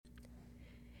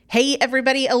Hey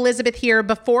everybody, Elizabeth here.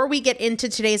 Before we get into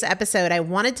today's episode, I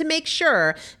wanted to make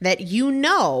sure that you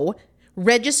know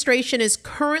registration is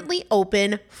currently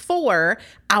open for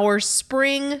our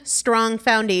Spring Strong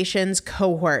Foundations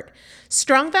cohort.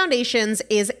 Strong Foundations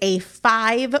is a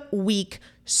 5-week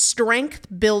strength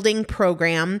building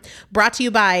program brought to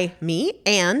you by me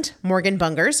and Morgan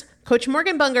Bungers. Coach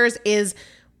Morgan Bungers is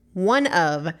one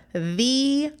of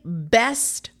the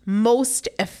best, most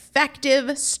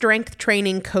effective strength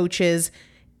training coaches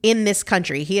in this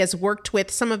country. He has worked with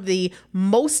some of the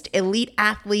most elite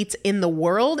athletes in the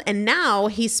world, and now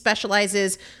he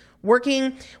specializes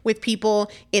working with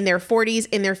people in their 40s,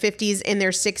 in their 50s, in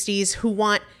their 60s who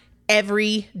want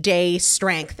everyday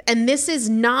strength. And this is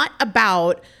not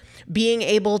about being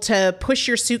able to push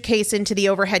your suitcase into the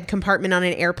overhead compartment on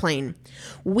an airplane.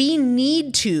 We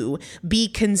need to be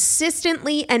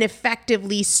consistently and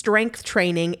effectively strength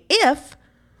training if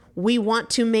we want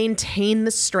to maintain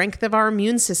the strength of our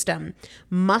immune system.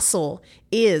 Muscle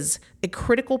is a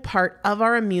critical part of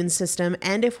our immune system,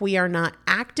 and if we are not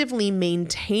actively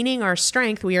maintaining our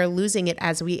strength, we are losing it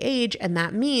as we age, and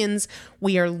that means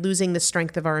we are losing the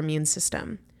strength of our immune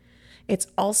system. It's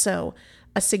also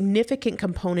a significant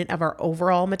component of our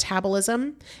overall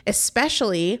metabolism,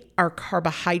 especially our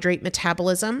carbohydrate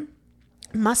metabolism.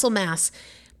 Muscle mass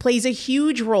plays a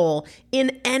huge role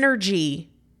in energy,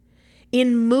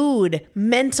 in mood,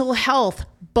 mental health,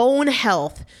 bone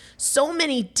health, so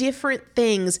many different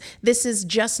things. This is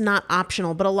just not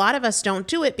optional, but a lot of us don't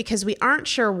do it because we aren't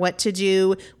sure what to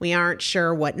do. We aren't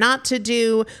sure what not to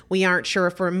do. We aren't sure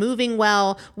if we're moving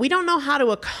well. We don't know how to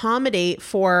accommodate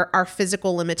for our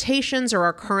physical limitations or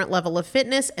our current level of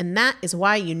fitness, and that is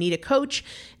why you need a coach,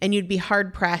 and you'd be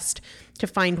hard-pressed to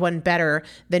find one better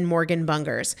than Morgan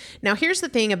Bungers. Now, here's the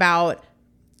thing about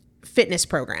fitness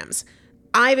programs.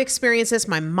 I've experienced this.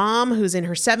 My mom, who's in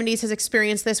her 70s, has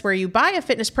experienced this, where you buy a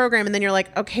fitness program and then you're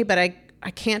like, okay, but I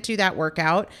can't do that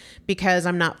workout because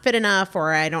I'm not fit enough,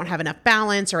 or I don't have enough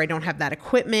balance, or I don't have that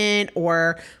equipment,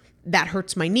 or that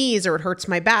hurts my knees, or it hurts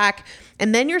my back.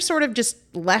 And then you're sort of just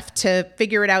left to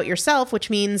figure it out yourself, which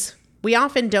means we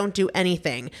often don't do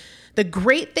anything. The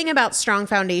great thing about Strong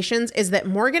Foundations is that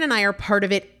Morgan and I are part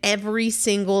of it every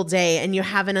single day, and you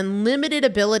have an unlimited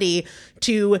ability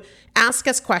to ask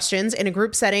us questions in a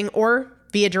group setting or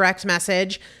via direct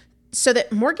message so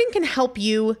that Morgan can help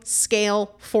you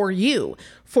scale for you,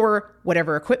 for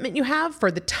whatever equipment you have, for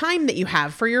the time that you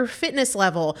have, for your fitness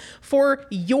level, for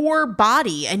your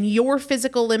body and your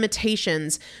physical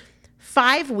limitations.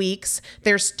 5 weeks,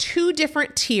 there's 2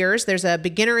 different tiers. There's a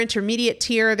beginner intermediate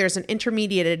tier. There's an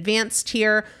intermediate advanced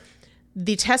tier.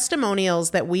 The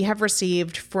testimonials that we have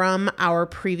received from our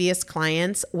previous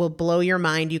clients will blow your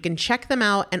mind. You can check them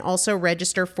out and also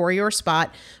register for your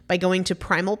spot by going to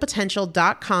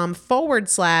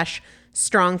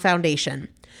primalpotential.com/strong foundation.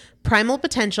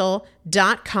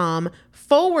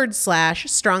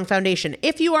 primalpotential.com/strong foundation.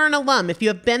 If you are an alum, if you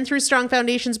have been through Strong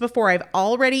Foundations before, I've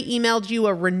already emailed you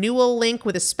a renewal link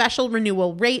with a special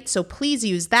renewal rate, so please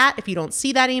use that. If you don't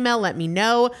see that email, let me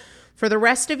know. For the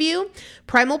rest of you,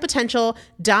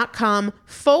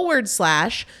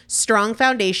 primalpotential.com/strong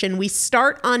foundation. We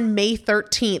start on May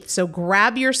 13th, so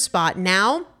grab your spot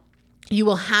now. You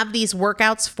will have these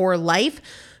workouts for life.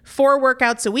 4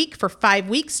 workouts a week for 5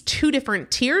 weeks, 2 different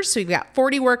tiers. So you've got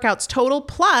 40 workouts total.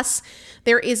 Plus,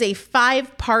 there is a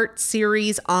 5-part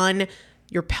series on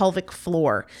your pelvic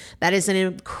floor. That is an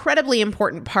incredibly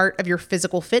important part of your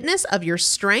physical fitness, of your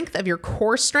strength, of your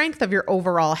core strength, of your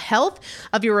overall health,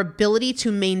 of your ability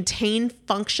to maintain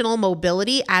functional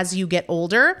mobility as you get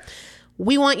older.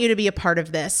 We want you to be a part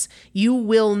of this. You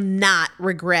will not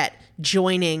regret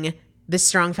joining the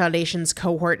Strong Foundations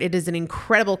cohort. It is an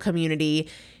incredible community.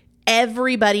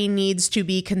 Everybody needs to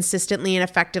be consistently and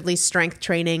effectively strength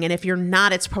training. And if you're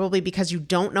not, it's probably because you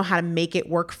don't know how to make it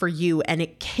work for you. And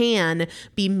it can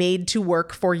be made to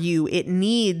work for you. It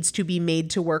needs to be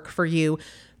made to work for you.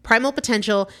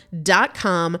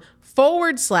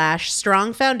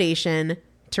 primalpotential.com/strong foundation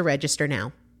to register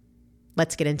now.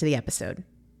 Let's get into the episode.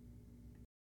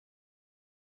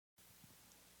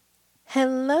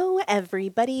 Hello,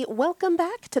 everybody. Welcome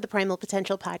back to the Primal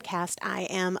Potential Podcast. I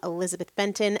am Elizabeth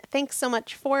Benton. Thanks so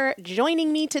much for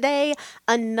joining me today.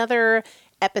 Another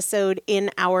episode in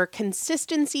our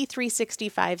Consistency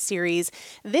 365 series.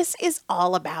 This is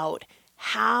all about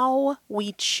how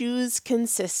we choose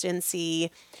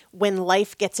consistency when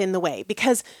life gets in the way,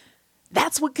 because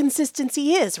that's what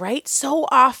consistency is, right? So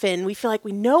often we feel like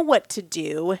we know what to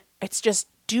do. It's just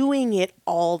doing it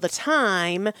all the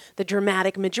time, the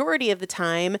dramatic majority of the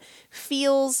time,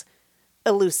 feels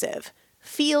elusive.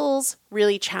 feels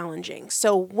really challenging.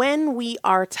 So when we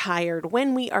are tired,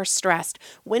 when we are stressed,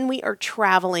 when we are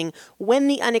traveling, when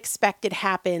the unexpected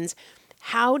happens,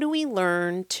 how do we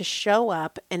learn to show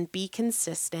up and be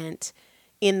consistent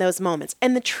in those moments?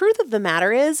 And the truth of the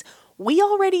matter is, we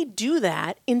already do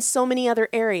that in so many other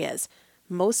areas.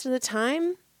 Most of the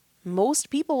time, most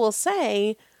people will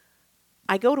say,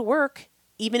 I go to work,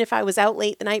 even if I was out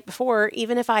late the night before,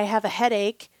 even if I have a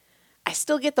headache, I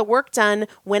still get the work done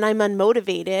when I'm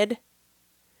unmotivated.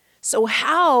 So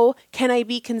how can I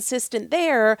be consistent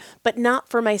there, but not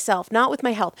for myself, not with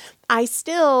my health? I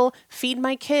still feed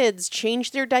my kids,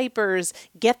 change their diapers,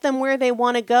 get them where they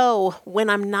want to go when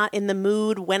I'm not in the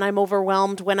mood, when I'm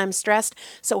overwhelmed, when I'm stressed.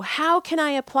 So how can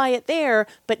I apply it there,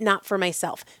 but not for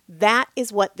myself? That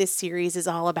is what this series is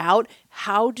all about.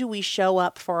 How do we show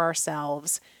up for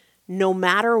ourselves no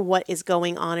matter what is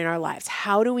going on in our lives?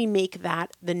 How do we make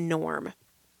that the norm?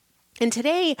 And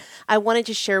today I wanted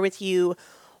to share with you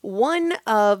one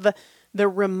of the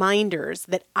reminders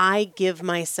that I give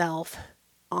myself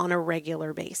on a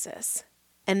regular basis.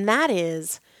 And that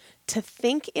is to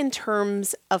think in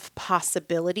terms of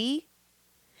possibility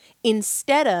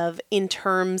instead of in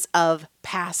terms of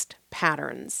past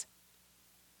patterns.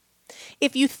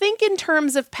 If you think in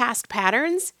terms of past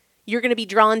patterns, you're going to be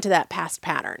drawn to that past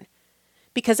pattern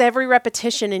because every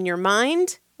repetition in your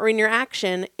mind or in your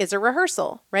action is a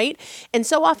rehearsal, right? And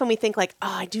so often we think like, oh,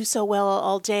 I do so well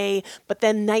all day, but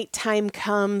then nighttime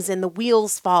comes and the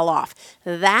wheels fall off.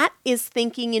 That is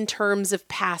thinking in terms of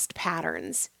past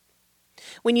patterns.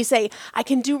 When you say, I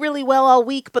can do really well all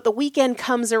week, but the weekend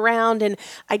comes around and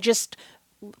I just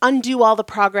undo all the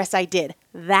progress I did.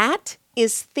 That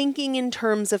is thinking in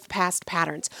terms of past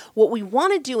patterns. What we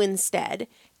want to do instead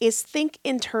is think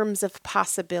in terms of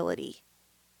possibility.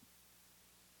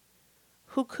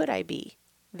 Who could I be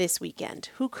this weekend?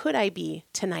 Who could I be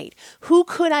tonight? Who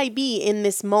could I be in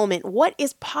this moment? What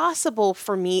is possible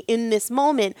for me in this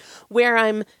moment where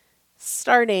I'm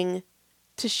starting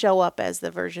to show up as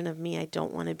the version of me I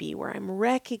don't want to be, where I'm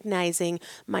recognizing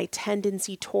my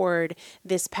tendency toward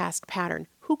this past pattern?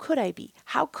 Who could I be?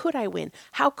 How could I win?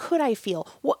 How could I feel?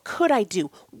 What could I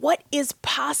do? What is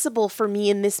possible for me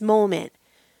in this moment?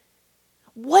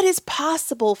 What is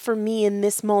possible for me in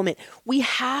this moment? We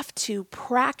have to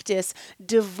practice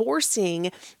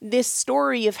divorcing this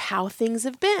story of how things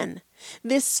have been,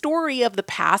 this story of the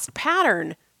past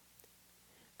pattern.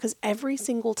 Because every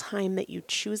single time that you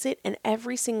choose it, and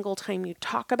every single time you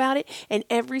talk about it, and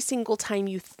every single time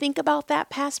you think about that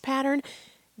past pattern,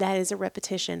 that is a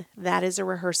repetition. That is a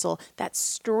rehearsal. That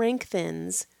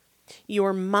strengthens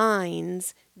your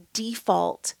mind's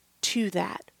default to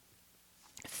that.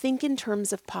 Think in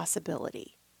terms of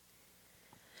possibility.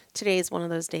 Today is one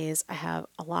of those days I have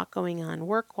a lot going on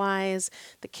work-wise.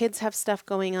 The kids have stuff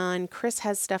going on. Chris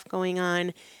has stuff going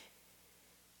on.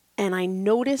 And I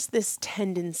notice this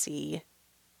tendency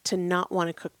to not want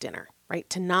to cook dinner, right?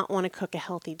 To not want to cook a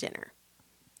healthy dinner.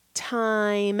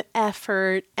 Time,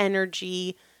 effort,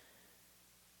 energy.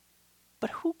 But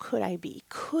who could I be?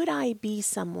 Could I be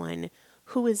someone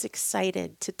who is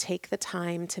excited to take the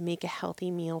time to make a healthy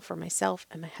meal for myself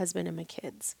and my husband and my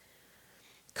kids?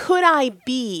 Could I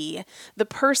be the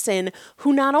person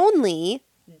who not only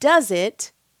does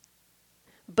it,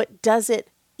 but does it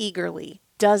eagerly,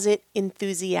 does it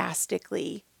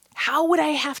enthusiastically? How would I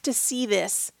have to see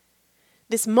this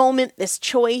moment, this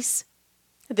choice,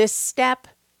 this step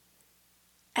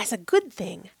as a good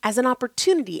thing, as an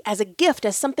opportunity, as a gift,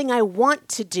 as something I want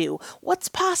to do? What's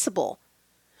possible?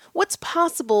 What's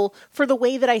possible for the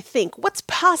way that I think? What's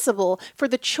possible for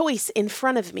the choice in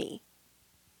front of me?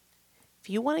 If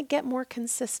you want to get more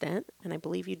consistent, and I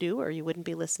believe you do, or you wouldn't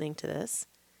be listening to this,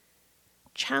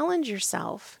 challenge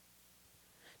yourself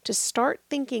to start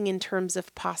thinking in terms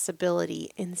of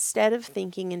possibility instead of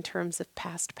thinking in terms of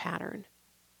past pattern.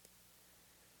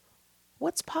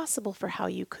 What's possible for how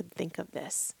you could think of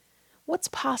this? What's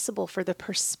possible for the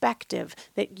perspective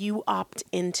that you opt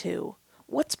into?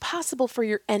 What's possible for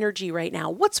your energy right now?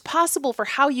 What's possible for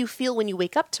how you feel when you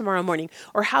wake up tomorrow morning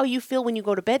or how you feel when you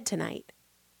go to bed tonight?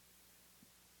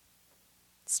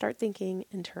 Start thinking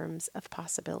in terms of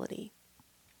possibility.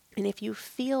 And if you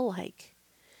feel like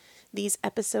these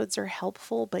episodes are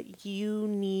helpful, but you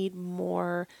need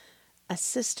more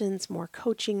assistance, more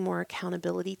coaching, more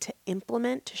accountability to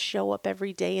implement, to show up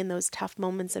every day in those tough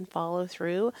moments and follow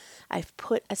through, I've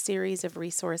put a series of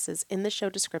resources in the show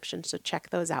description, so check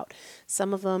those out.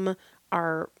 Some of them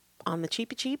are on the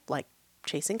cheap, like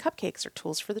Chasing Cupcakes or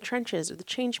Tools for the Trenches or the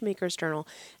Changemakers Journal,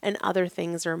 and other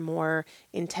things are more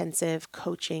intensive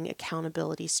coaching,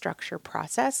 accountability, structure,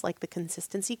 process, like the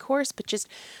consistency course, but just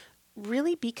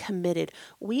really be committed.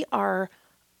 We are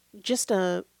just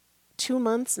 2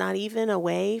 months, not even,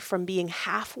 away from being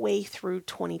halfway through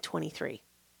 2023.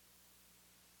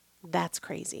 That's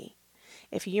crazy.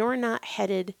 If you're not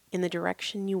headed in the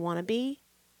direction you want to be,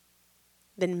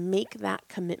 then make that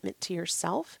commitment to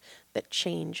yourself that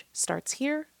change starts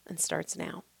here and starts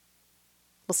now.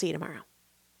 We'll see you tomorrow.